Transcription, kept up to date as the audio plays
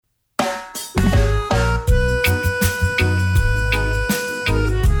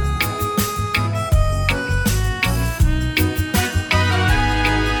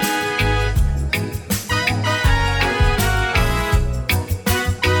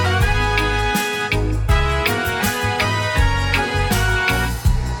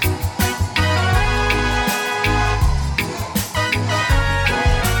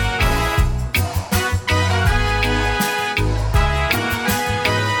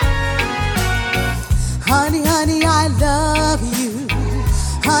Honey, honey, I love you.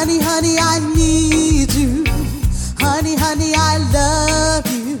 Honey, honey, I need you. Honey, honey, I love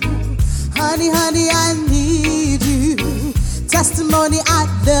you. Honey, honey, I need you. Testimony, I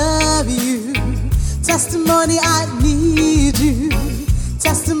love you. Testimony, I need you.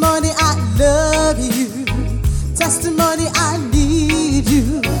 Testimony, I love you. Testimony, I need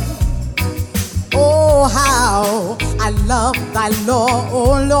you. Oh, how I love thy law,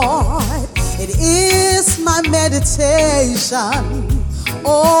 oh Lord. It is my meditation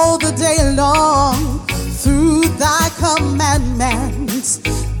all the day long. Through thy commandments,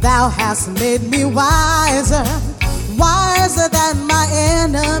 thou hast made me wiser, wiser than my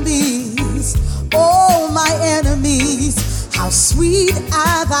enemies. Oh, my enemies, how sweet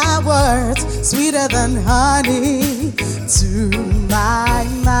are thy words, sweeter than honey to my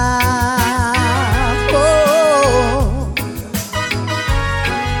mouth. Oh.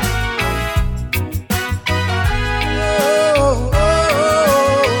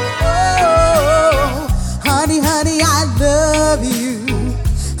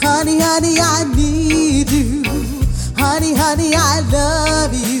 Honey, honey, I need you. Honey, honey, I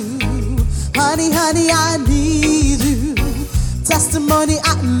love you. Honey, honey, I need you. Testimony,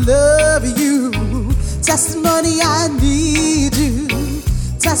 I love you. Testimony, I need you.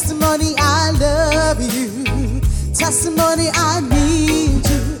 Testimony, I love you. Testimony, I need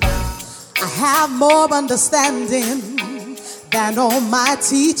you. I have more understanding than all my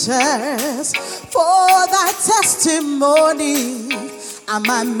teachers, for thy testimony and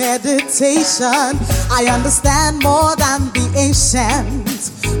my meditation. I understand more than the ancients,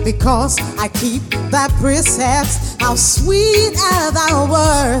 because I keep thy precepts. How sweet are thy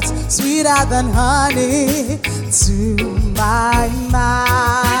words, sweeter than honey to my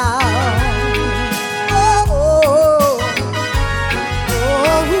mouth. Oh, oh, oh,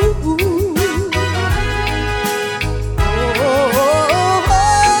 oh, oh,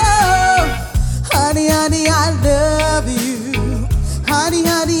 oh. Honey, honey, I love you. Honey,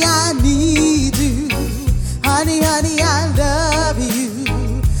 honey, I need you. Honey, honey, I love you.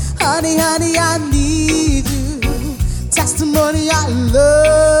 Honey, honey, I need you. Testimony, I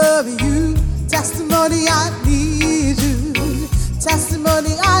love you. Testimony, I need you.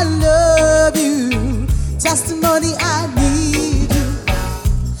 Testimony, I love you. Testimony, I need you.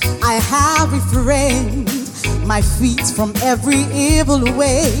 I have refrained my feet from every evil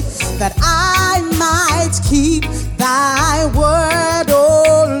way, that I might keep thy word,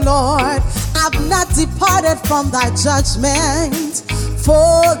 oh Lord. I've not departed from thy judgment,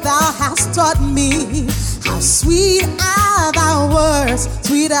 for thou hast taught me how sweet are thy words,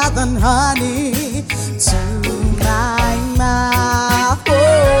 sweeter than honey to my mouth. Oh,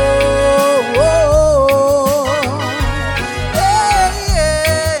 oh, oh. Yeah,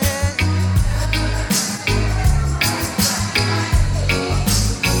 yeah.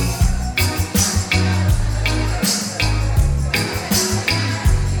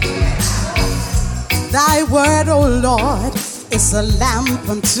 Thy word, O Lord, is a lamp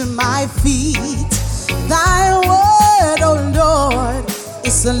unto my feet. Thy word, O Lord,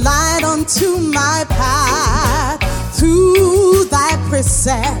 is a light unto my path. Through thy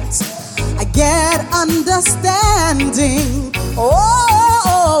precepts I get understanding.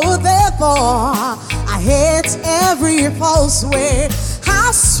 Oh, therefore I hate every false way.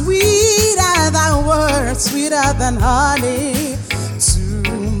 How sweet are thy words, sweeter than honey to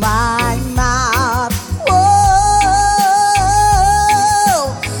my mouth. Whoa,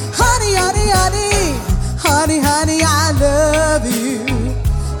 honey, honey, honey, honey, honey, I love you.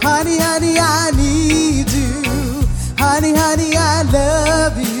 Honey, honey, I need you. Honey, honey, I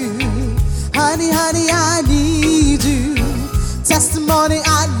love you. Honey, honey, I need you. Testimony,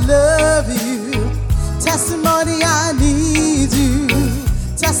 I love you. Testimony, I need you.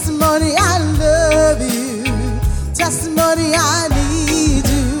 Testimony, I love you. Testimony, I need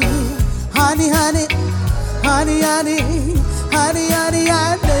you. Honey, honey, honey, honey,